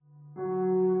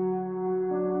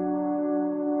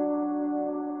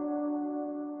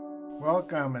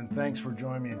Welcome and thanks for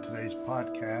joining me in today's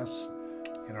podcast.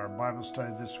 And our Bible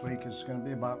study this week is going to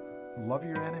be about love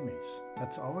your enemies.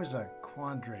 That's always a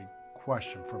quandary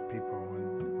question for people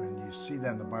when you see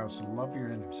that in the Bible. So love your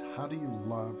enemies. How do you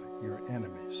love your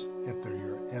enemies if they're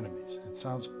your enemies? It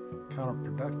sounds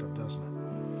counterproductive, doesn't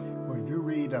it? Well, if you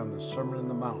read on the Sermon on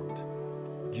the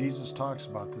Mount, Jesus talks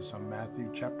about this on Matthew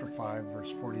chapter 5,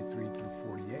 verse 43 through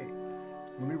 48.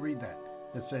 Let me read that.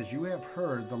 It says, "You have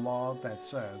heard the law that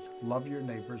says, love your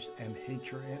neighbors and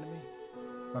hate your enemy.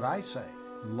 But I say,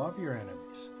 love your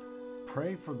enemies.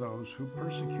 Pray for those who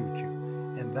persecute you.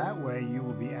 In that way you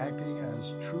will be acting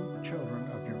as true children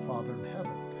of your Father in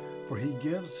heaven. For he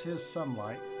gives his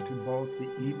sunlight to both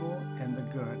the evil and the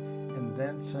good, and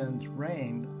then sends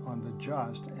rain on the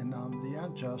just and on the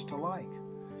unjust alike.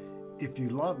 If you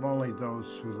love only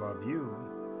those who love you,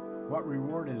 what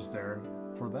reward is there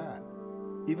for that?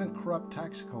 Even corrupt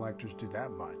tax collectors do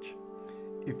that much.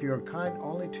 If you are kind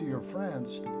only to your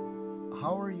friends,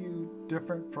 how are you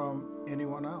different from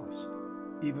anyone else?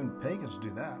 Even pagans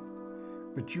do that.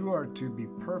 But you are to be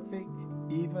perfect,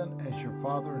 even as your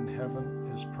Father in heaven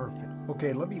is perfect."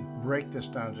 Okay, let me break this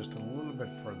down just a little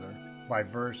bit further by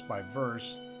verse.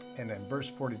 And in verse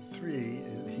 43,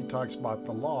 he talks about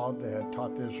the law that had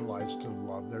taught the Israelites to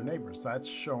love their neighbors. That's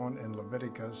shown in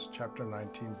Leviticus chapter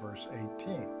 19, verse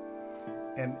 18.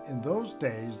 And in those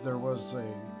days, there was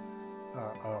a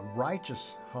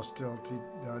righteous hostility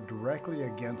directly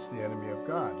against the enemy of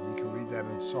God. You can read that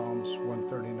in Psalms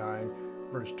 139,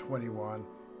 verse 21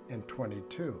 and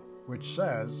 22, which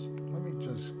says, let me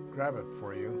just grab it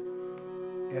for you.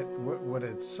 What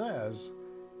it says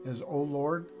is, "O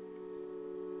Lord,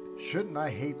 shouldn't I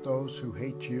hate those who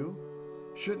hate you?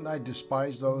 Shouldn't I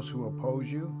despise those who oppose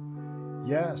you?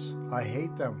 Yes, I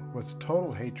hate them with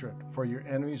total hatred, for your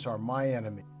enemies are my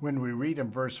enemy." When we read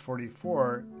in verse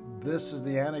 44, this is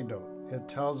the antidote. It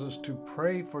tells us to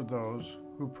pray for those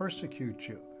who persecute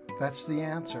you. That's the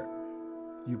answer.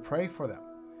 You pray for them.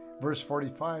 Verse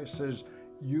 45 says,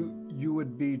 you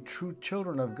would be true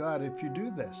children of God if you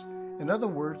do this. In other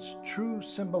words, true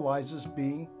symbolizes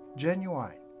being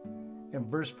genuine. In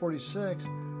verse 46,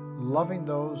 loving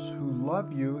those who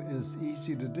love you is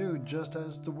easy to do, just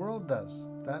as the world does.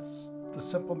 That's the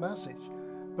simple message.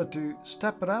 But to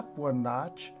step it up one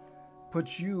notch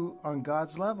puts you on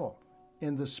God's level,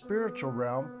 in the spiritual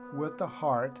realm with the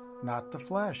heart, not the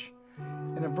flesh.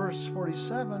 And in verse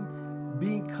 47,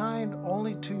 being kind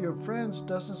only to your friends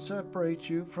doesn't separate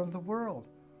you from the world.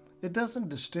 It doesn't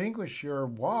distinguish your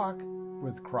walk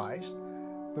with Christ,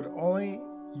 but only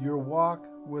your walk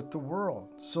with the world.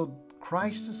 So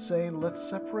Christ is saying, let's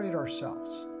separate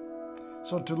ourselves.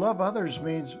 So to love others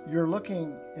means you're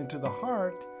looking into the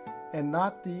heart and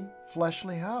not the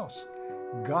fleshly house.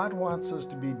 God wants us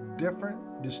to be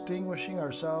different, distinguishing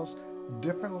ourselves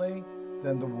differently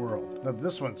than the world. Now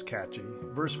this one's catchy.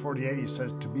 Verse 48, he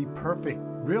says to be perfect.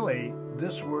 Really,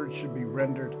 this word should be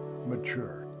rendered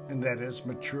mature, and that is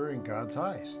mature in God's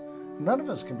eyes. None of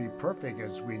us can be perfect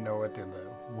as we know it in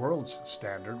the world's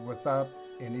standard without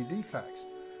any defects.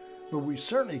 But we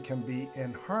certainly can be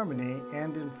in harmony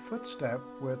and in footstep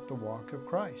with the walk of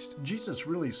Christ. Jesus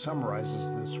really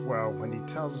summarizes this well when he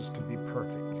tells us to be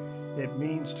perfect. It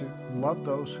means to love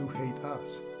those who hate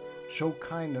us, show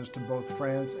kindness to both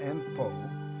friends and foe.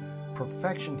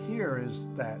 Perfection here is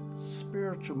that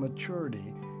spiritual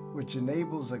maturity which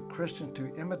enables a Christian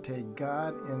to imitate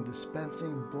God in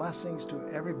dispensing blessings to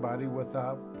everybody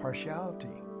without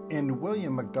partiality. In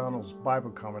William MacDonald's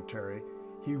Bible commentary,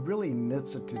 he really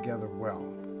knits it together well.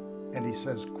 And he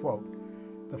says, quote,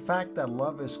 "The fact that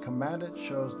love is commanded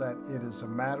shows that it is a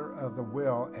matter of the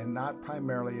will and not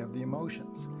primarily of the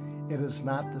emotions. It is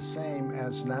not the same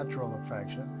as natural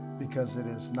affection because it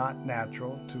is not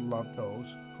natural to love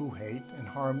those who hate and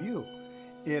harm you.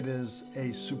 It is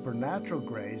a supernatural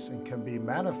grace and can be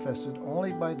manifested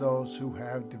only by those who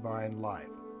have divine life."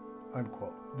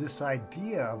 Unquote. This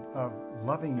idea of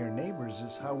loving your neighbors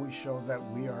is how we show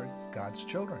that we are God's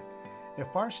children.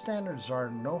 If our standards are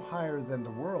no higher than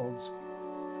the world's,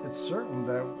 it's certain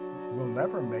that we'll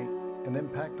never make an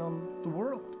impact on the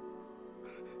world.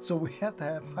 So we have to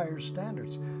have higher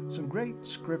standards. Some great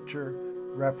scripture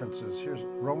references. Here's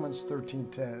Romans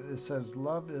 13:10. It says,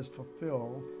 "Love is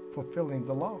fulfilling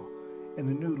the law." In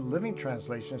the New Living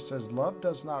Translation, it says, "Love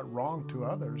does not wrong to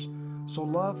others, so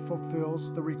love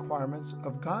fulfills the requirements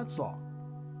of God's law."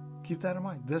 Keep that in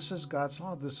mind. This is God's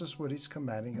law. This is what he's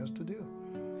commanding us to do.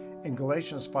 In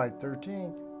Galatians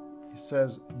 5:13, he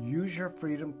says, "Use your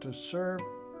freedom to serve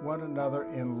one another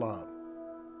in love."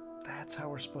 That's how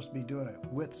we're supposed to be doing it,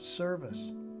 with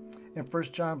service. In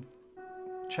 1 John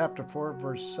chapter 4,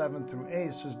 verse 7 through 8,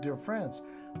 it says, "Dear friends,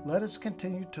 let us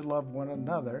continue to love one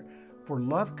another, for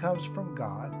love comes from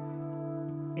God.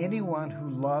 Anyone who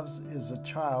loves is a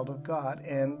child of God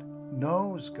and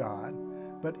knows God,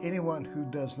 but anyone who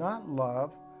does not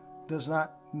love does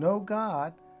not know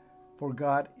God, for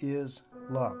God is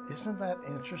love." Isn't that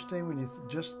interesting when you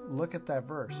just look at that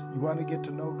verse? You want to get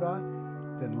to know God?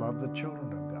 Then love the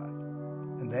children of God,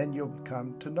 and then you'll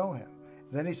come to know Him.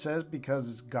 Then he says,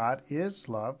 because God is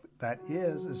love, that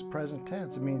is present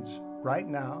tense. It means right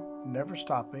now, never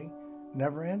stopping,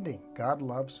 never ending. God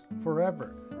loves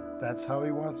forever. That's how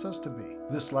He wants us to be.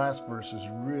 This last verse is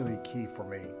really key for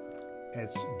me.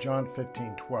 It's John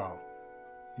 15:12.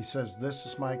 He says, "This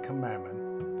is my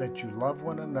commandment, that you love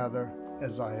one another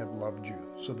as I have loved you."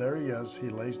 So there he is. He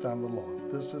lays down the law.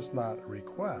 This is not a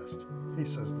request. He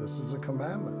says this is a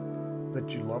commandment,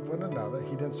 that you love one another.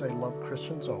 He didn't say love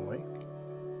Christians only.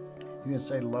 He didn't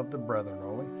say love the brethren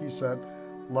only. He said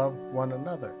love one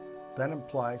another. That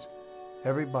implies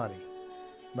everybody,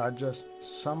 not just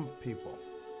some people,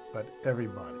 but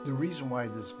everybody. The reason why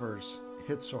this verse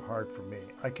hits so hard for me,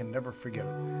 I can never forget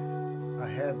it. I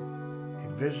had a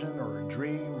vision or a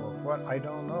dream or what, I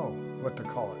don't know what to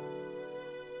call it.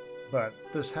 But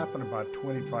this happened about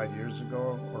 25 years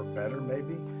ago or better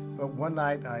maybe. But one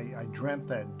night I dreamt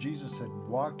that Jesus had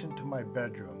walked into my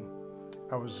bedroom.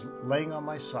 I was laying on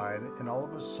my side, and all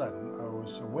of a sudden I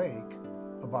was awake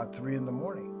about 3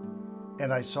 a.m.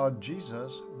 And I saw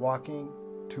Jesus walking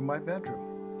to my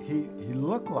bedroom. He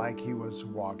looked like he was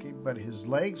walking, but his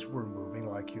legs were moving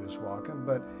like he was walking,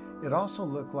 but it also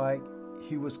looked like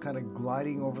he was kind of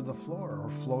gliding over the floor or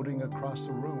floating across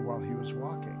the room while he was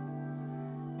walking.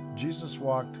 Jesus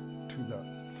walked to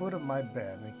the foot of my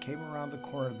bed and came around the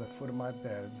corner of the foot of my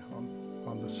bed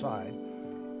on the side,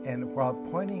 and while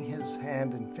pointing his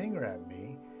hand and finger at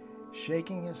me,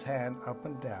 shaking his hand up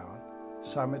and down,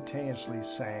 simultaneously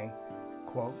saying,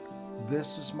 quote,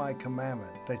 "This is my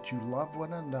commandment, that you love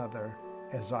one another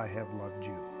as I have loved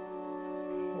you."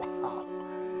 Wow,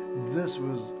 this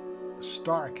was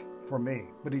stark for me,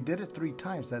 but he did it 3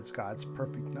 times. That's God's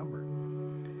perfect number.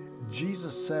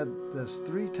 Jesus said this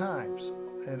 3 times,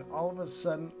 and all of a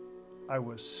sudden I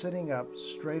was sitting up,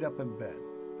 straight up in bed,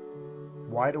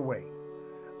 wide awake.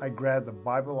 I grabbed the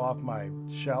Bible off my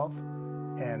shelf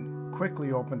and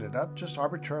quickly opened it up, just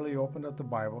arbitrarily opened up the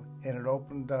Bible, and it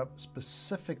opened up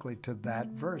specifically to that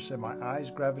verse, and my eyes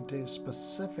gravitated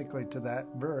specifically to that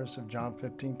verse of John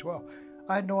 15:12.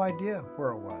 I had no idea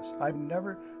where it was. I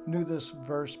never knew this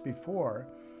verse before,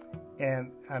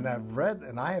 and I have read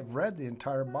the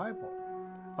entire Bible.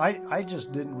 I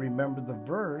just didn't remember the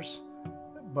verse,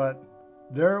 but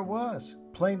there it was,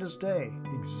 plain as day,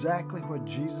 exactly what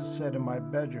Jesus said in my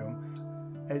bedroom,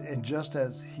 and just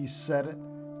as he said it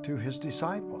to his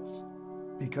disciples,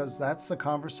 because that's the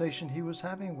conversation he was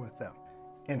having with them.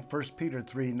 In 1 Peter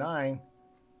 3:9,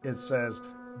 it says,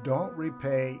 "Don't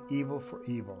repay evil for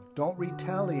evil. Don't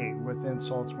retaliate with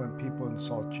insults when people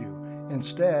insult you.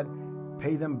 Instead,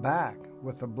 pay them back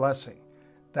with a blessing.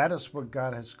 That is what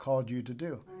God has called you to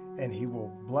do, and He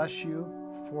will bless you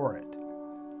for it."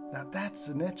 Now that's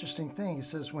an interesting thing. He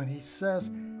says when He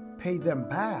says pay them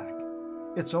back,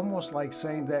 it's almost like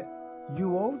saying that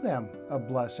you owe them a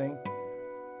blessing,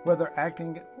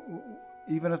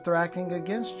 even if they're acting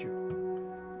against you.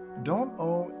 Don't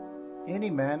owe any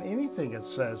man anything, it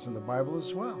says in the Bible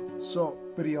as well.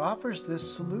 But He offers this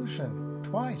solution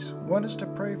twice. One is to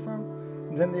pray for them,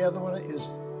 and then the other one is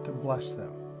to bless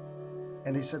them.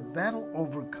 And He said that'll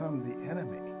overcome the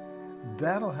enemy.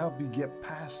 That'll help you get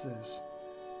past this,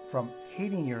 from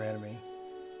hating your enemy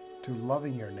to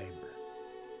loving your neighbor.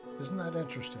 Isn't that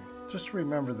interesting? Just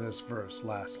remember this verse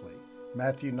lastly.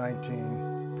 Matthew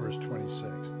 19, verse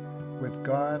 26. With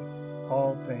God,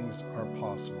 all things are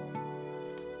possible.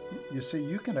 You see,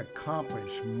 you can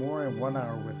accomplish more in 1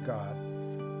 hour with God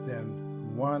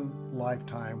than 1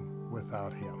 lifetime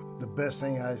without Him. The best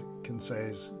thing I can say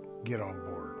is get on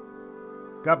board.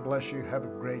 God bless you. Have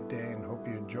a great day, and hope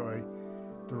you enjoy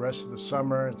the rest of the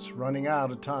summer. It's running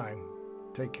out of time.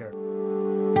 Take care.